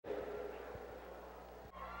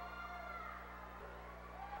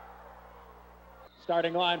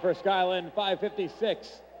Starting line for Skyland,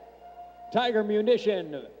 556. Tiger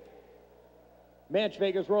Munition. Manch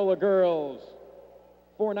Vegas Roller Girls,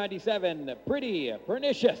 497. Pretty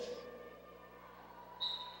Pernicious.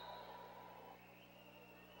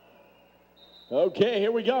 Okay,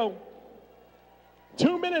 here we go.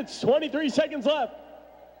 2 minutes, 23 seconds left.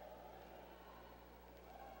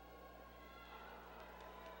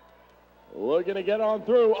 Looking to get on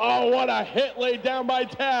through. Oh, what a hit laid down by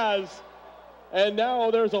Taz. And now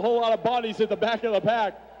there's a whole lot of bodies at the back of the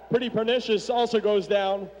pack. Pretty Pernicious also goes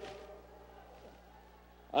down.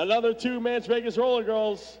 Another two Manch Vegas Roller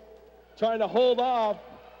Girls trying to hold off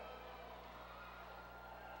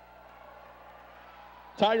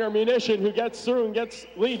Tiger Munition, who gets through and gets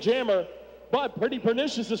lead jammer. But Pretty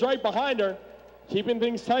Pernicious is right behind her, keeping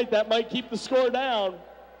things tight. That might keep the score down.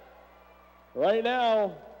 Right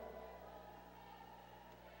now,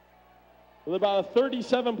 with about a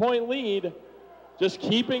 37-point lead, just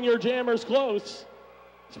keeping your jammers close.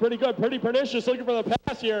 It's pretty good. Pretty Pernicious looking for the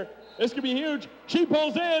pass here. This could be huge. She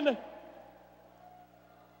pulls in.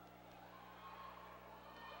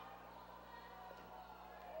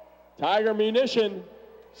 Tiger Munition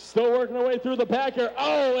still working her way through the pack here.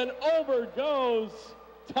 Oh, and over goes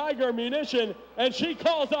Tiger Munition, and she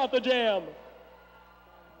calls out the jam.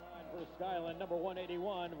 For Skyland, number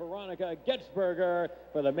 181, Veronica Getzberger.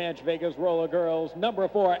 For the Manch Vegas Roller Girls, number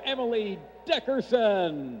 4, Emily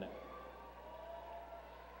Deckerson.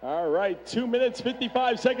 All right, 2 minutes,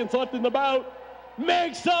 55 seconds left in the bout.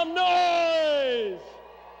 Make some noise!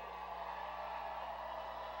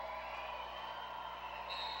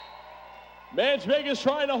 Manch Vegas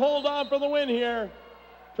trying to hold on for the win here.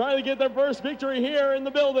 Trying to get their first victory here in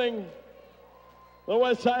the building, the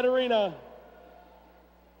Westside Arena.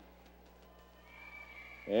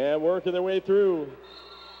 And working their way through.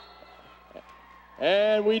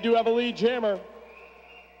 And we do have a lead jammer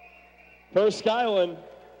for Skyland,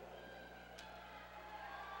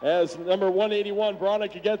 as number 181,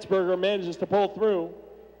 Veronica Getzberger, manages to pull through.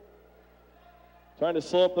 Trying to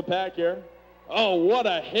slow up the pack here. Oh, what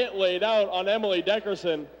a hit laid out on Emily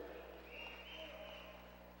Deckerson.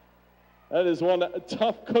 That is one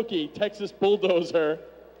tough cookie, Texas Bulldozer.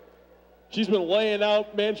 She's been laying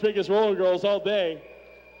out Manch Vegas Roller Girls all day.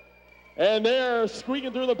 And they're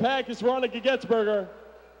squeaking through the pack is Veronica Getzberger.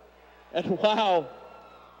 And wow,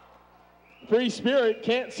 Free Spirit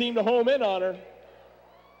can't seem to home in on her.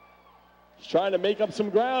 She's trying to make up some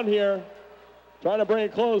ground here, trying to bring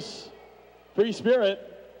it close. Free Spirit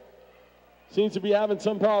seems to be having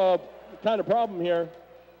some kind of problem here.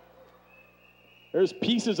 There's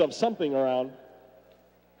pieces of something around.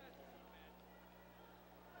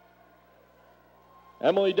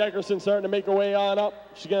 Emily Deckerson starting to make her way on up.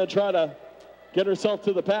 She's going to try to get herself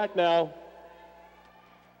to the pack now.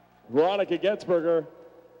 Veronica Getzberger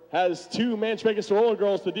has two Manch Vegas Roller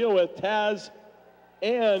Girls to deal with, Taz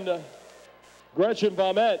and Gretchen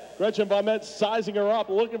Vaumet. Gretchen Vaumet sizing her up,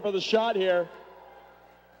 looking for the shot here.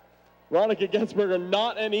 Veronica Getzberger,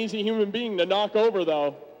 not an easy human being to knock over,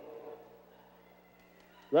 though.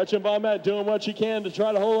 Gretchen Vaumet doing what she can to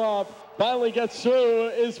try to hold off. Finally gets through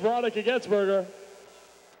is Veronica Getzberger.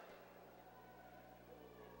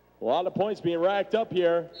 A lot of points being racked up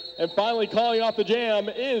here. And finally calling off the jam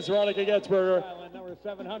is Veronica Getzberger. Skyland, number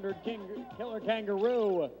 700, Killer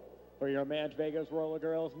Kangaroo. For your Manch Vegas Roller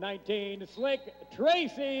Girls, 19, Slick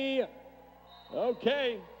Tracy.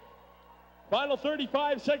 Okay. Final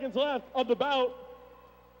 35 seconds left of the bout.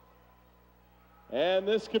 And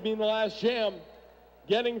this could be the last jam.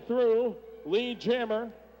 Getting through, lead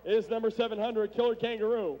jammer is number 700, Killer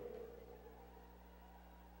Kangaroo.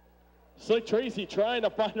 Slick Tracy trying to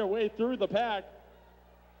find her way through the pack,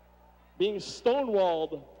 being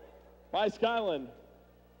stonewalled by Skyland.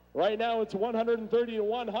 Right now it's 130 to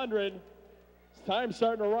 100. Time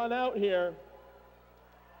starting to run out here.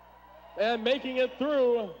 And making it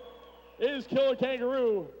through is Killer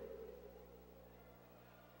Kangaroo.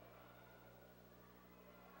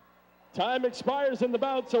 Time expires in the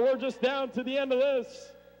bout, so we're just down to the end of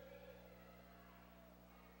this.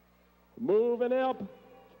 Moving up.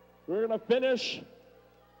 We're going to finish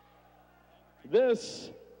this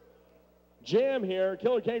jam here.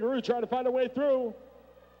 Killer Kangaroo trying to find a way through.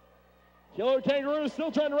 Killer Kangaroo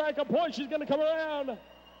still trying to rack up points. She's going to come around.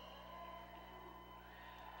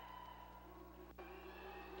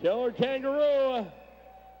 Killer Kangaroo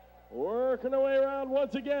working her way around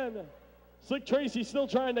once again. Slick Tracy still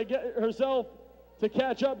trying to get herself to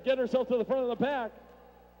catch up, get herself to the front of the pack.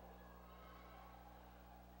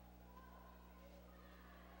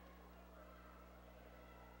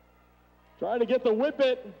 Trying to get the whip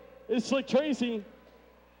it is Slick Tracy.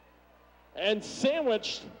 And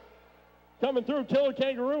sandwiched coming through. Killer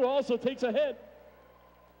Kangaroo also takes a hit.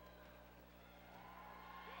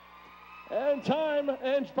 And time,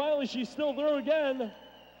 and finally she's still through again.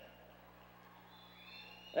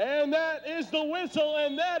 And that is the whistle,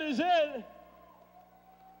 and that is it.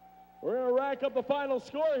 We're going to rack up the final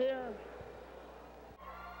score here.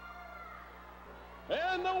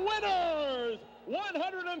 And the winners,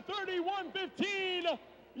 131-15,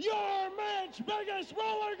 your Manch Vegas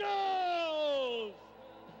Roller Girls.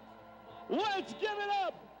 Let's give it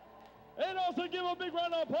up. And also give a big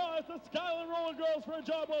round of applause to Skyland Roller Girls for a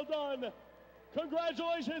job well done.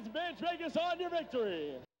 Congratulations, Manch Vegas, on your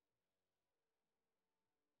victory.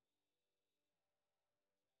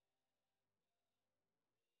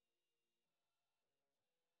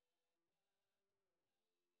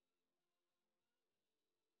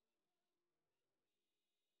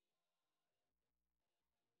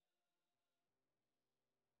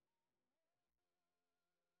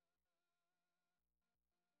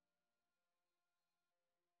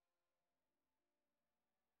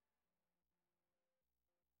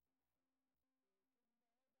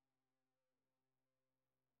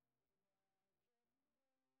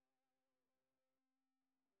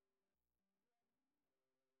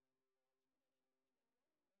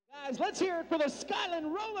 Guys, let's hear it for the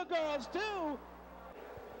Skyland Roller Girls, too.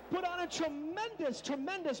 Put on a tremendous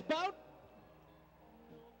bout.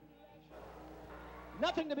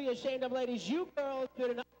 Nothing to be ashamed of, ladies. You girls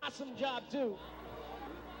did an awesome job, too.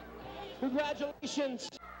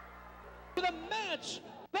 Congratulations to the Manch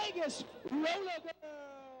Vegas Roller Girls.